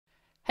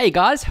Hey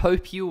guys,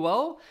 hope you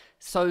well.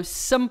 So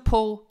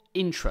simple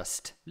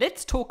interest.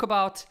 Let's talk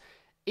about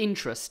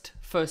interest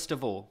first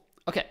of all.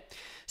 Okay,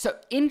 so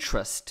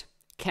interest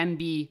can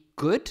be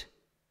good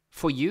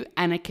for you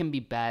and it can be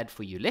bad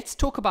for you. Let's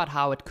talk about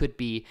how it could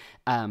be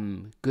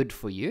good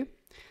for you.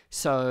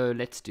 So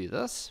let's do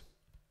this.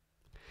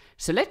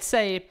 So let's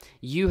say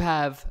you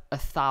have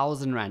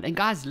 1,000 Rand. And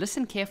guys,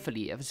 listen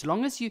carefully. As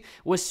soon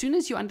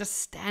as you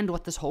understand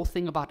what this whole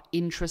thing about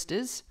interest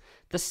is,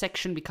 this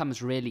section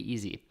becomes really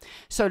easy.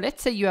 So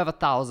let's say you have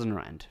 1,000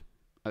 Rand,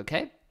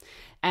 okay?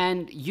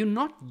 And you're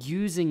not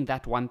using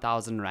that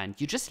 1,000 Rand.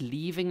 You're just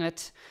leaving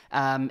it.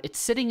 It's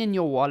sitting in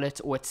your wallet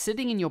or it's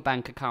sitting in your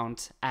bank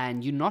account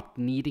and you're not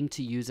needing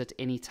to use it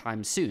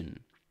anytime soon.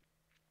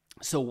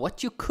 So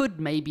what you could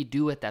maybe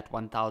do with that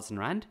 1,000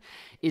 Rand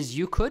is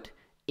you could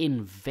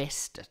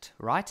invest it,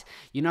 right?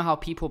 You know how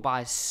people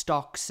buy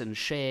stocks and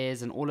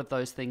shares and all of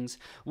those things?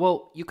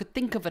 Well, you could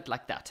think of it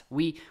like that.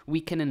 We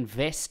can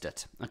invest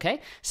it, okay?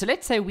 So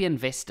let's say we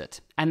invest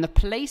it, and the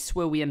place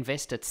where we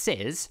invest it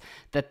says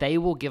that they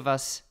will give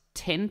us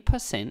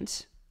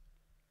 10%,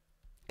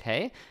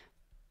 okay?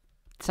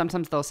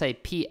 Sometimes they'll say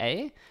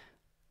PA,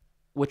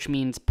 which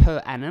means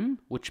per annum,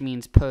 which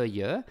means per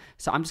year.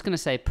 So I'm just going to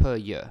say per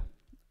year,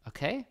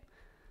 okay?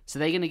 So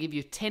they're going to give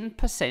you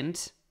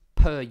 10%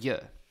 per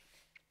year.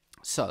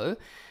 So,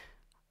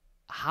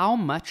 how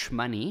much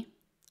money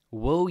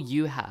will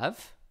you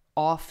have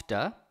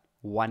after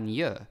 1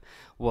 year?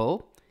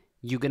 Well,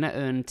 you're going to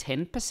earn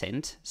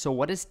 10%. So,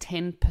 what is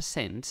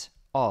 10%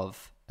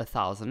 of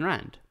 1,000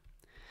 Rand?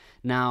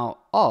 Now,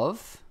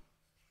 of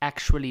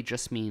actually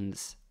just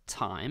means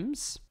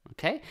times,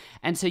 okay?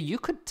 And so you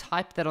could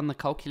type that on the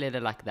calculator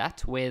like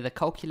that, where the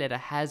calculator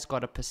has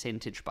got a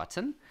percentage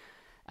button.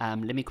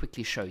 Let me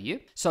quickly show you.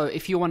 So,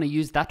 if you want to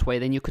use that way,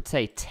 then you could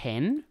say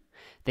 10.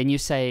 Then you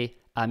say,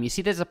 you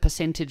see there's a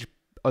percentage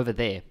over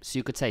there. So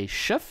you could say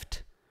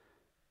shift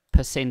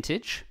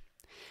percentage.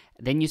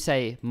 Then you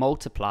say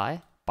multiply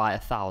by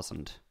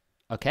 1,000.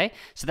 Okay?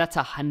 So that's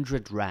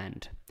 100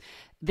 Rand.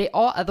 There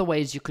are other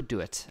ways you could do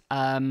it.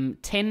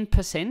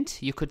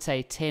 10%, you could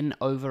say 10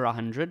 over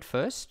 100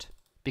 first,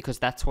 because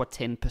that's what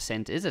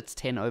 10% is. It's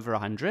 10 over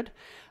 100.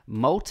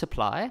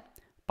 Multiply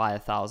by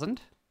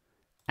 1,000.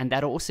 And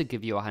that'll also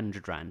give you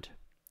 100 Rand.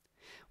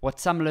 What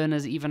some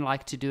learners even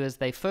like to do is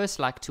they first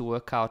like to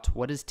work out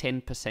what is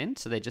 10%.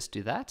 So they just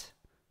do that.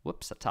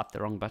 Whoops, I typed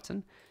the wrong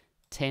button.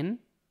 10%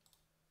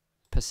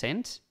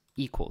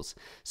 equals.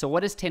 So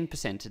what is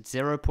 10%? It's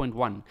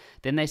 0.1.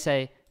 Then they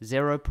say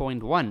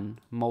 0.1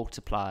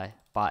 multiply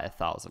by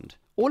 1,000.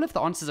 All of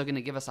the answers are going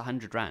to give us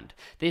 100 Rand.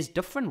 There's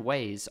different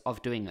ways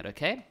of doing it,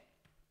 okay?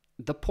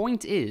 The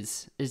point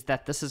is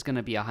that this is going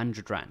to be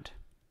 100 Rand.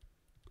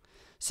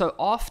 So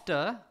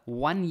after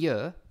 1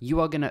 year,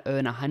 you are going to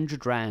earn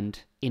 100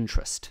 Rand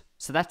interest.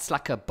 So that's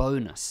like a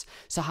bonus.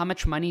 So how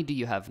much money do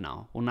you have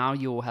now? Well, now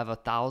you will have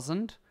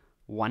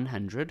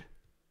 1,100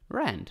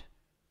 Rand.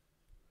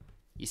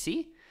 You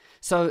see?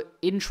 So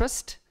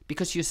interest,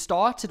 because you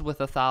started with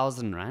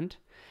 1,000 Rand,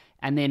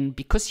 and then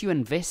because you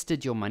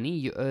invested your money,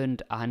 you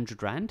earned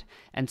 100 Rand,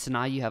 and so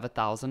now you have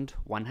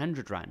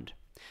 1,100 Rand.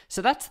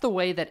 So that's the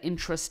way that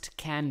interest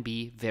can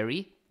be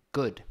very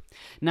good.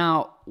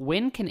 Now,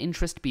 when can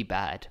interest be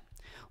bad?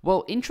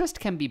 Well, interest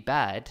can be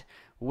bad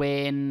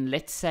when,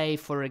 let's say,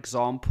 for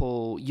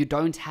example, you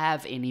don't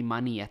have any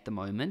money at the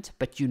moment,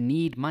 but you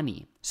need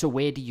money. So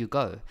where do you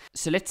go?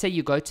 So let's say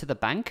you go to the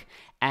bank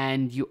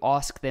and you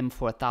ask them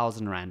for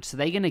 1,000 Rand. So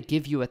they're going to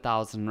give you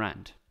 1,000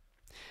 Rand.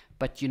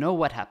 But you know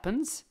what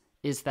happens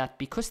is that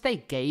because they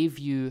gave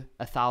you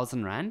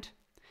 1,000 Rand,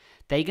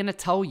 they're going to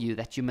tell you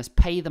that you must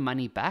pay the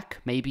money back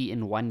maybe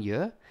in 1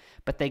 year,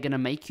 but they're going to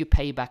make you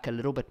pay back a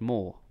little bit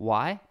more.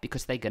 Why?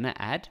 Because they're going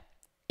to add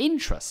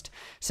interest.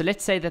 So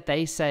let's say that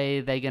they say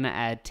they're going to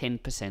add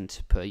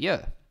 10% per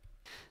year.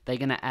 They're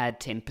going to add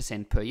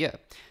 10% per year.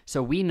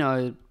 So we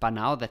know by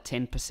now that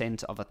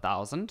 10% of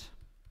 1,000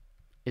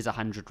 is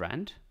 100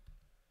 Rand.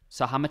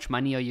 So how much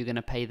money are you going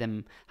to pay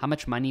them? How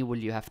much money will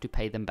you have to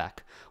pay them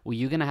back? Well,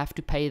 you're going to have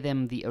to pay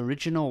them the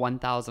original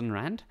 1,000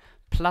 Rand,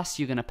 plus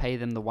you're going to pay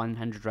them the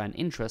 100 Rand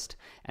interest.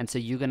 And so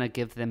you're going to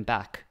give them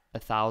back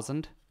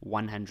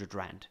 1,100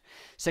 Rand.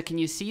 So can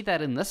you see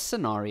that in this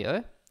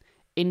scenario,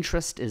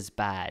 interest is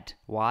bad?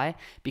 Why?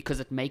 Because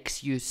it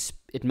makes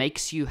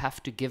you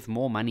have to give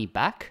more money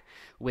back.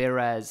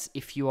 Whereas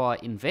if you are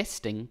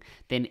investing,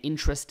 then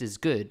interest is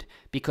good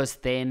because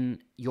then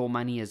your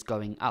money is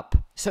going up.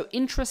 So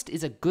interest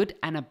is a good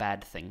and a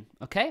bad thing.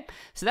 Okay,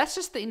 so that's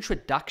just the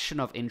introduction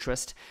of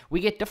interest.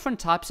 We get different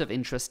types of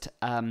interest.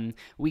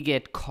 We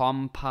get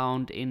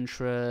compound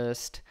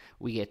interest.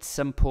 We get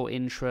simple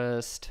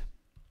interest.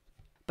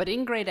 But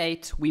in grade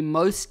 8, we're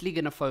mostly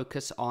going to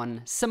focus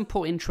on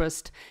simple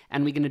interest,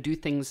 and we're going to do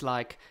things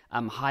like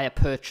hire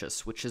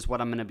purchase, which is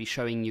what I'm going to be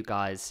showing you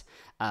guys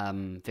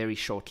very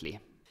shortly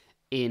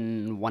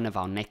in one of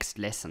our next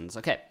lessons.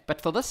 Okay,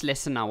 but for this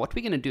lesson now, what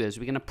we're going to do is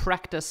we're going to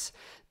practice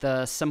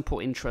the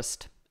simple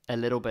interest a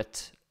little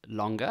bit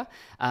longer,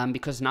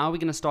 because now we're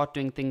going to start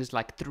doing things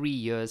like 3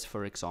 years,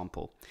 for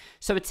example.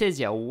 So it says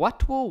here,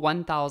 what will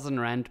 1,000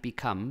 Rand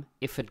become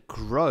if it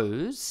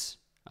grows?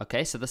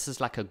 Okay, so this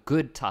is like a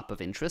good type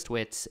of interest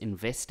where it's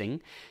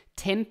investing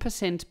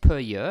 10% per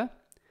year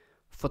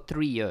for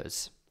 3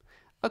 years.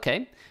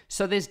 Okay,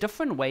 so there's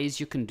different ways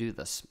you can do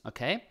this,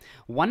 okay?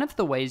 One of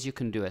the ways you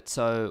can do it,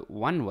 so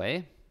one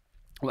way,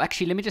 well,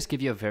 actually, let me just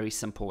give you a very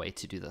simple way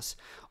to do this.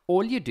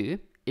 All you do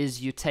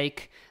is you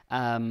take,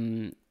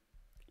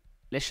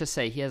 let's just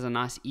say, here's a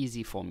nice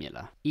easy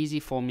formula. Easy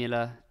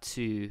formula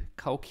to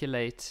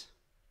calculate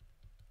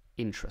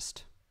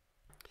interest.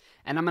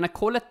 And I'm going to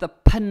call it the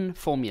PIN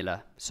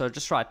formula. So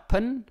just write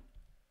PIN,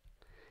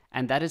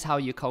 and that is how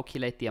you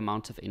calculate the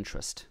amount of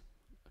interest,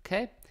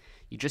 okay?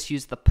 You just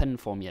use the PIN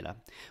formula,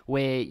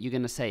 where you're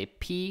going to say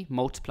P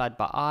multiplied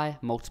by I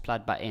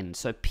multiplied by N.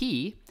 So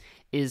P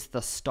is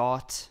the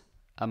start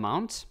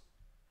amount,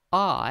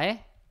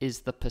 I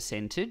is the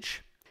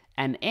percentage,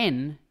 and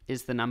N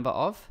is the number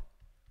of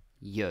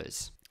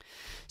years.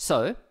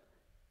 So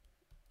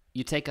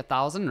you take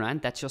 1,000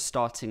 Rand, that's your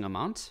starting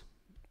amount,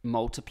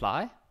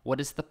 multiply. What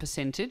is the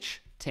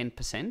percentage?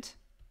 10%.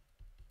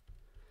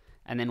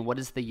 And then what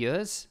is the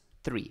years?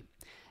 3.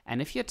 And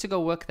if you had to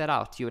go work that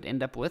out, you would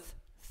end up with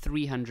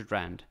 300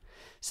 Rand.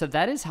 So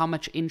that is how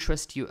much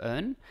interest you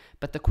earn.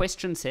 But the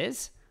question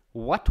says,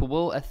 what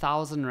will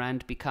 1,000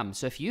 Rand become?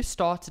 So if you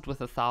started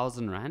with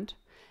 1,000 Rand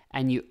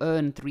and you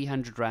earn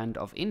 300 Rand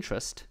of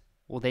interest,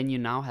 well, then you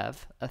now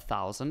have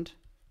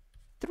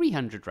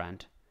 1,300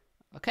 Rand.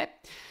 Okay,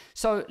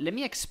 so let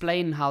me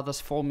explain how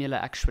this formula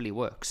actually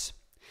works.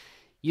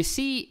 You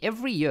see,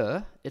 every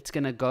year it's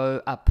going to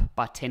go up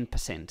by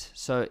 10%.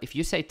 So if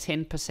you say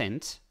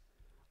 10%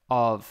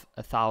 of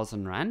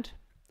 1,000 Rand,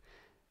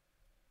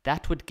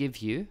 that would give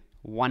you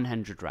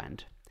 100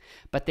 Rand.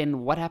 But then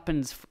what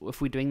happens if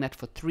we're doing that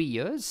for 3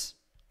 years?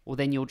 Well,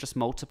 then you'll just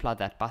multiply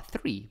that by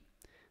 3.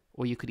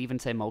 Or you could even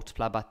say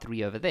multiply by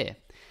 3 over there.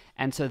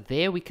 And so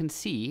there we can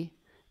see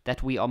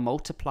that we are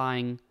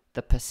multiplying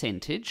the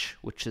percentage,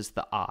 which is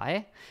the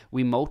I.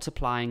 We're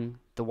multiplying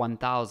the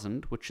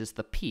 1,000, which is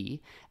the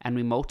P. And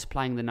we're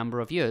multiplying the number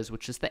of years,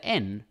 which is the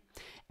N.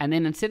 And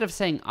then instead of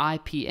saying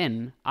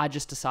IPN, I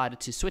just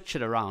decided to switch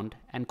it around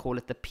and call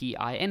it the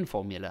PIN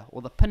formula,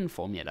 or the PIN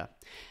formula.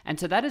 And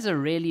so that is a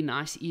really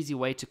nice, easy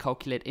way to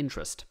calculate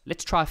interest.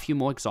 Let's try a few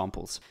more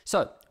examples.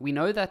 So we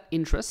know that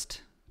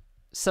interest,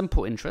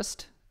 simple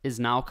interest, is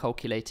now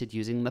calculated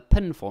using the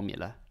PIN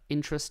formula.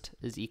 Interest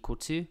is equal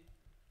to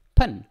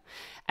PIN.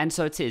 And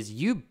so it says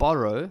you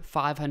borrow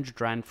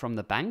 500 Rand from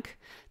the bank.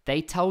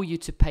 They tell you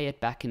to pay it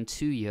back in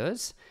 2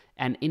 years,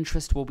 and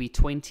interest will be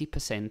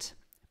 20%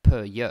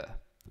 per year.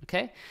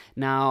 Okay,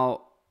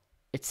 now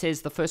it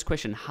says the first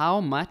question,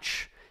 how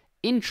much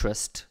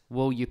interest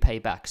will you pay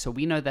back? So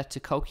we know that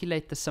to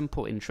calculate the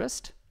simple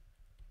interest,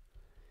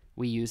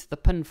 we use the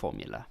PIN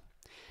formula.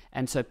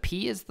 And so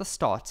P is the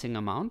starting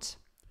amount,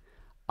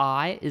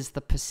 I is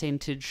the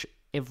percentage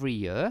every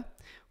year.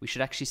 We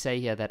should actually say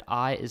here that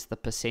I is the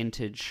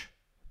percentage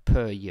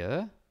per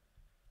year.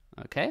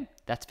 Okay,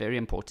 that's very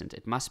important.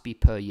 It must be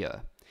per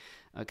year.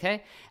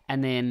 Okay,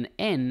 and then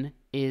N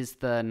is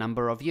the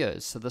number of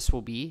years. So this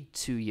will be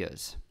 2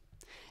 years.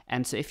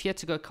 And so if you had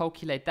to go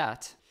calculate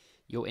that,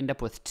 you'll end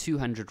up with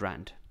 200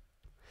 Rand.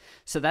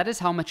 So that is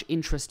how much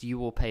interest you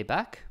will pay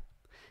back.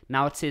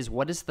 Now it says,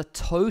 what is the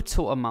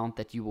total amount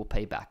that you will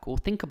pay back? Well,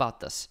 think about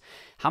this.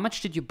 How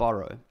much did you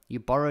borrow? You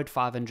borrowed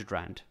 500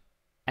 Rand.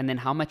 And then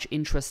how much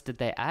interest did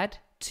they add?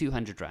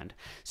 200 Rand.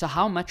 So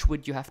how much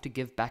would you have to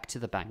give back to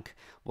the bank?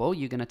 Well,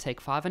 you're going to take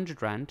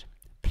 500 Rand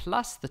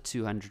plus the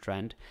 200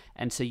 Rand,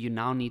 and so you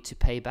now need to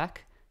pay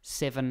back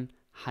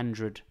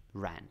 700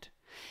 Rand.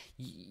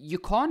 You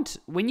can't,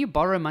 when you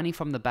borrow money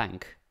from the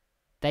bank,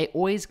 they're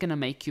always going to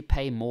make you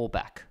pay more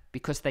back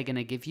because they're going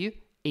to give you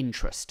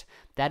interest.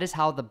 That is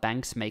how the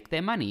banks make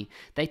their money.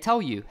 They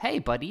tell you, hey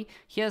buddy,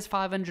 here's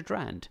 500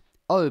 Rand.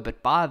 Oh,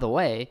 but by the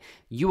way,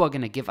 you are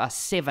going to give us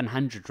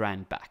 700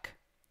 Rand back.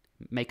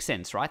 Makes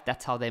sense, right?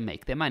 That's how they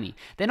make their money.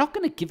 They're not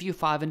going to give you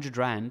 500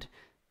 Rand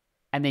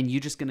and then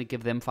you're just going to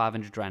give them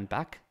 500 Rand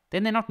back.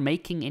 Then they're not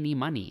making any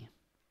money.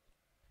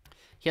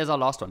 Here's our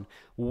last one.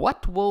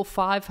 What will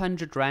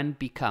 500 Rand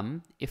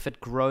become if it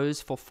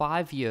grows for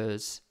 5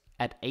 years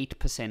at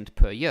 8%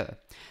 per year?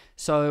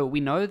 So we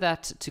know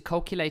that to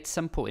calculate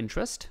simple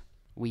interest,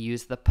 we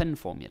use the PIN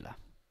formula,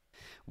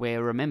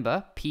 where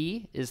remember,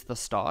 P is the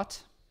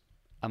start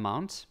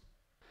amount,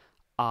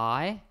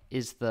 I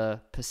is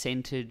the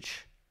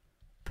percentage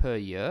per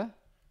year,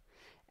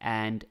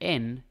 and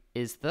N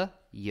is the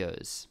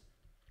years.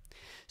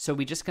 So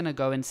we're just going to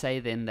go and say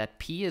then that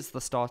P is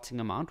the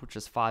starting amount, which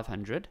is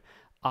 500,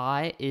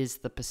 I is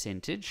the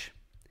percentage,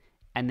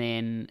 and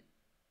then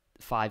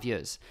 5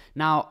 years.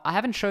 Now, I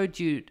haven't showed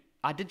you,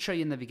 I did show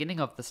you in the beginning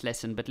of this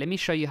lesson, but let me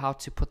show you how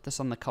to put this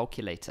on the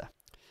calculator.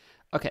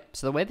 Okay,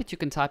 so the way that you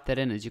can type that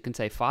in is you can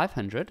say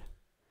 500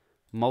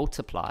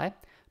 multiply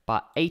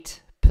by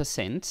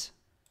 8%,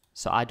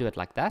 so I do it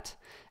like that,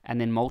 and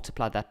then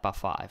multiply that by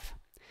 5.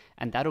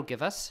 And that'll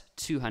give us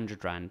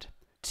 200 Rand.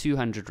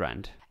 200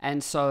 Rand.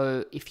 And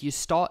so if you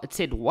start, it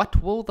said,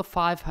 what will the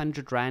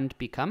 500 Rand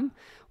become?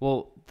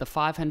 Well, the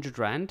 500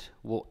 Rand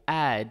will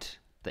add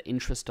the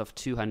interest of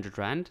 200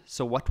 Rand.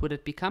 So what would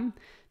it become?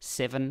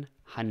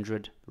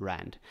 700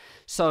 Rand.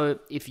 So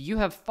if you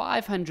have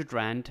 500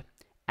 Rand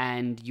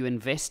and you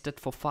invest it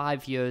for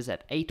 5 years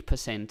at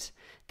 8%,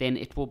 then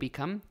it will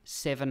become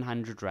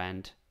 700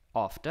 Rand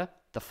after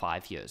the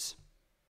 5 years.